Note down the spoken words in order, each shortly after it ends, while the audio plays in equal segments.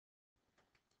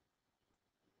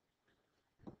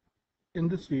In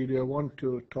this video, I want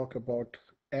to talk about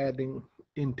adding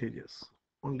integers,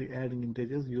 only adding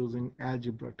integers using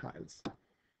algebra tiles.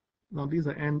 Now these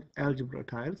are algebra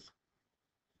tiles.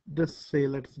 This say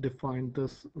let's define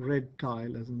this red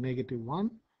tile as -1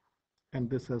 and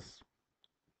this as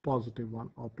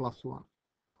 +1 or +1.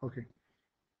 Okay,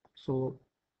 so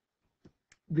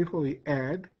before we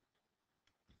add,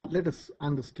 let us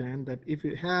understand that if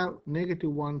you have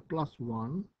 -1 plus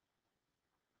 1,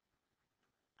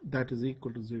 that is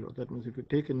equal to 0. That means if you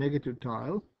take a negative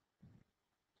tile,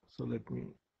 so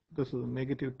this is a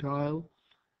negative tile,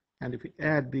 and if we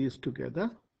add these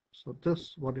together, so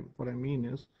this what I mean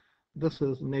is this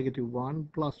is -1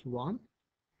 plus 1,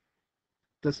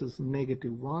 this is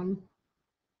 -1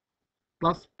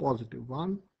 plus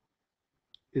 +1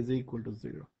 is equal to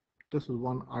 0. This is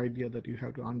one idea that you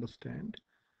have to understand.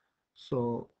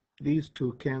 So these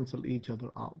two cancel each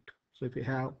other out. So if you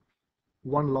have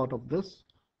one lot of this,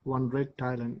 one red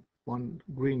tile and one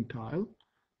green tile,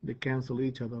 they cancel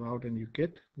each other out and you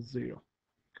get 0.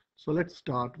 So let's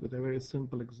start with a very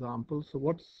simple example. So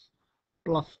what's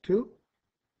 +2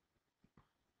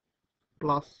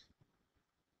 plus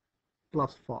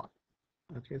 5?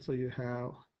 Okay, so you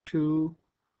have 2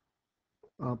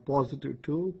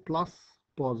 +2 plus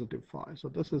 +5. So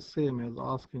this is same as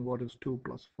asking what is 2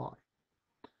 plus 5.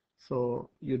 So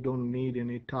you don't need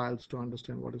any tiles to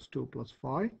understand what is 2 plus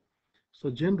 5. So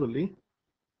generally,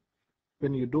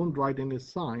 when you don't write any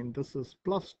sign, this is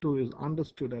 +2 is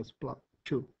understood as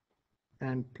 +2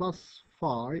 and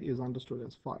 +5 is understood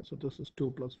as 5. So this is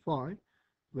 2 plus 5,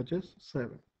 which is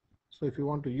 7. So if you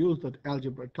want to use that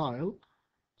algebra tile,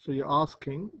 so you're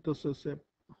asking, this is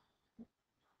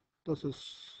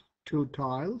 2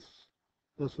 tiles,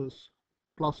 this is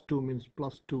 +2 means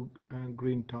 +2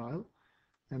 green tile,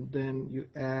 and then you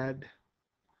add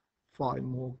 5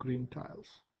 more green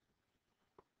tiles,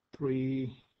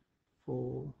 3,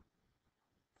 4,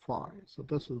 5. So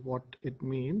this is what it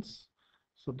means.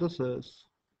 So this is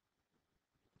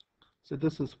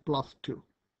 +2.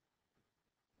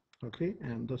 Okay,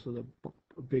 and this is a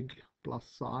big plus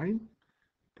sign.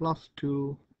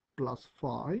 +2 plus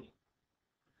 5.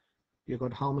 You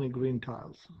got how many green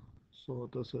tiles? So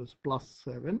this is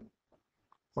 +7,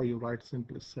 or you write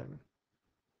simply 7.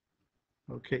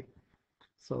 Okay,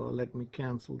 so let me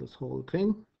cancel this whole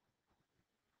thing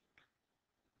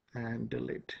and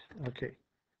delete. Okay,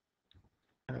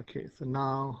 so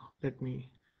now let me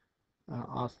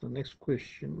ask the next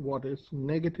question. What is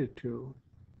 -2?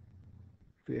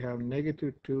 If we have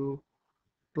 -2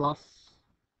 plus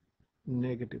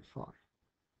 -5,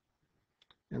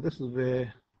 and this is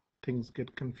where things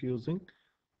get confusing.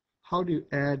 How do you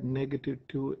add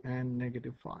 -2 and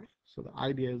 -5? So the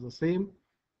idea is the same.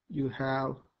 You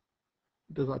have,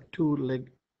 these are two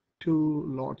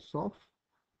lots of,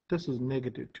 this is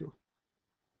 -2,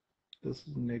 this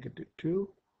is -2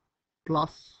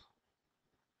 plus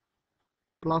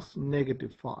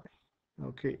 -5.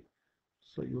 Okay,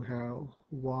 so you have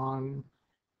 1,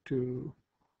 2,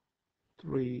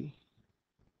 3,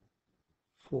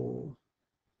 4,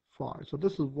 5. So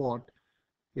this is what,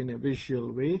 in a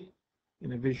visual way,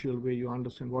 you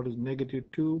understand what is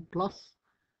 -2 plus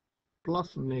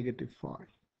 -5.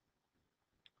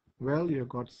 Well, you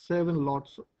got 7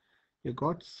 lots, you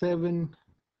got 7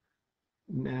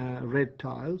 red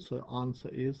tiles, so answer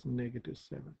is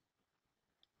 -7,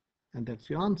 and that's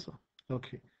your answer.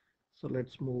 Okay, so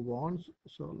let's move on.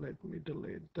 So let me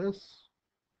delete this.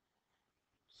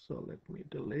 So let me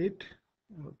delete.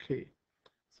 Okay,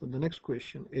 so the next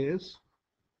question is,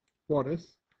 what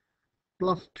is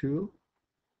 +2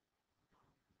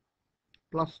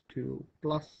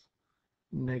 plus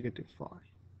 -5?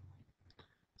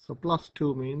 So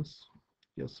 +2 means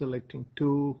you're selecting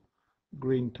 2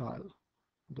 green tile.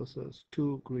 This is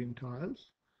 2 green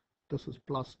tiles. This is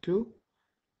 +2,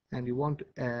 and you want to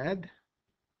add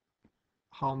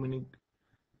how many?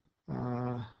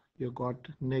 You got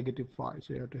 -5,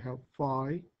 so you have to have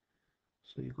 5.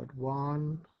 So you got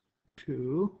 1,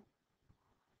 2,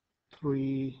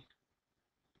 3,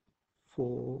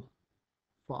 4,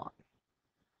 5.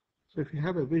 So if you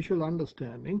have a visual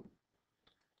understanding,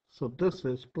 so this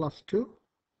is +2,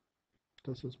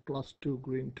 this is +2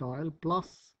 green tile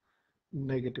plus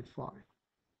 -5.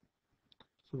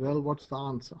 So well, what's the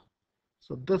answer?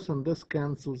 So this and this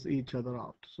cancels each other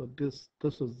out. So this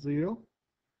is 0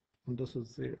 and this is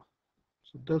 0.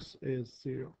 So this is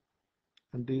 0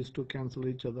 and these two cancel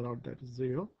each other out, that is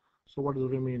 0. So what is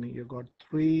remaining? You got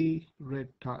 3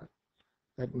 red tile.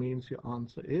 That means your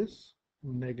answer is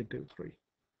 -3.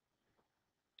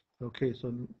 Okay,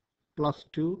 so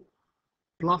 +2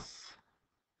 plus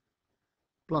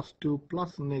plus 2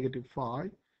 plus negative 5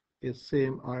 is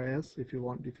same as, if you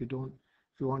want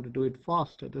to do it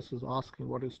faster, this is asking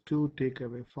what is 2 take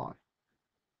away 5.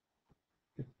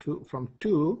 From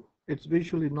 2, it's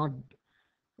visually not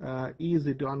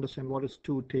easy to understand what is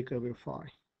 2 take away 5.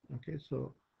 Okay,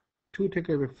 so 2 take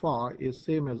away 5 is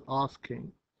same as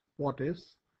asking what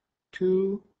is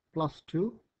 2 plus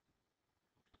 2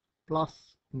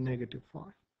 plus negative 5,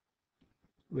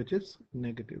 which is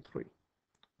negative 3.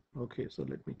 Okay, so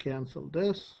let me cancel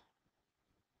this.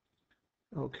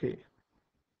 Okay,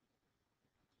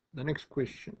 the next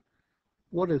question,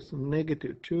 what is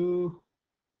negative 2?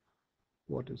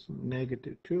 What is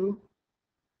negative 2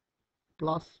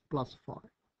 plus 5?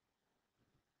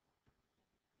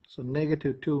 So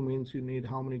negative 2 means you need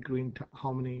how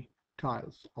many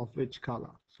tiles of which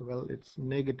color? So well, it's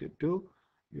negative 2.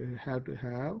 You have to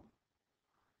have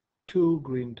 2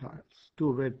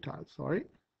 red tiles, sorry.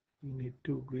 You need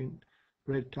 2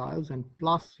 red tiles, and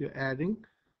plus you're adding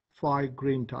 5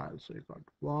 green tiles. So you got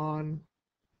 1,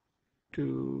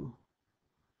 2,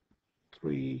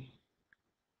 3,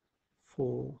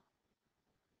 4,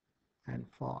 and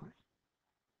 5.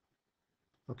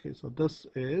 Okay, so this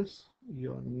is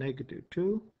your negative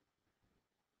 2.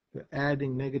 You're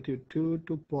adding negative 2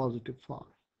 to positive 5.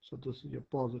 So this is your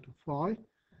positive 5.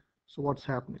 So what's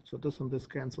happening? So this and this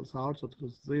cancels out. So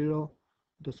this is 0.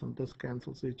 This and this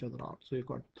cancels each other out. So you've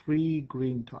got 3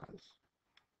 green tiles.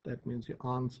 That means your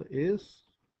answer is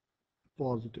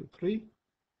positive 3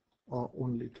 or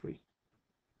only 3.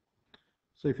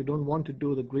 So if you don't want to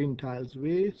do the green tiles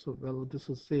way, so well, this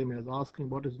is same as asking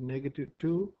what is negative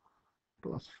 2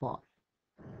 plus 5,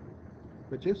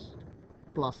 which is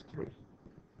plus 3.